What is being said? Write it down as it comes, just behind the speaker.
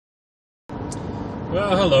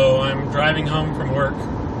Well, hello. I'm driving home from work.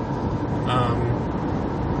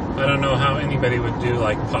 I don't know how anybody would do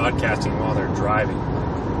like podcasting while they're driving,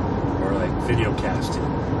 or like video casting.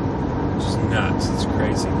 It's just nuts. It's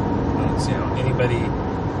crazy. I don't see how anybody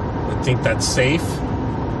would think that's safe.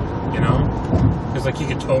 You know, because like you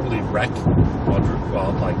could totally wreck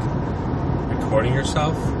while like recording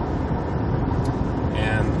yourself,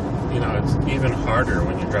 and you know it's even harder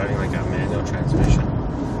when you're driving like a manual transmission.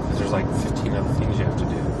 There's like 15 other things you have to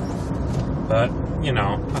do. But, you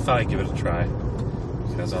know, I thought I'd give it a try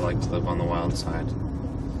because I like to live on the wild side.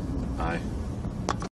 Bye.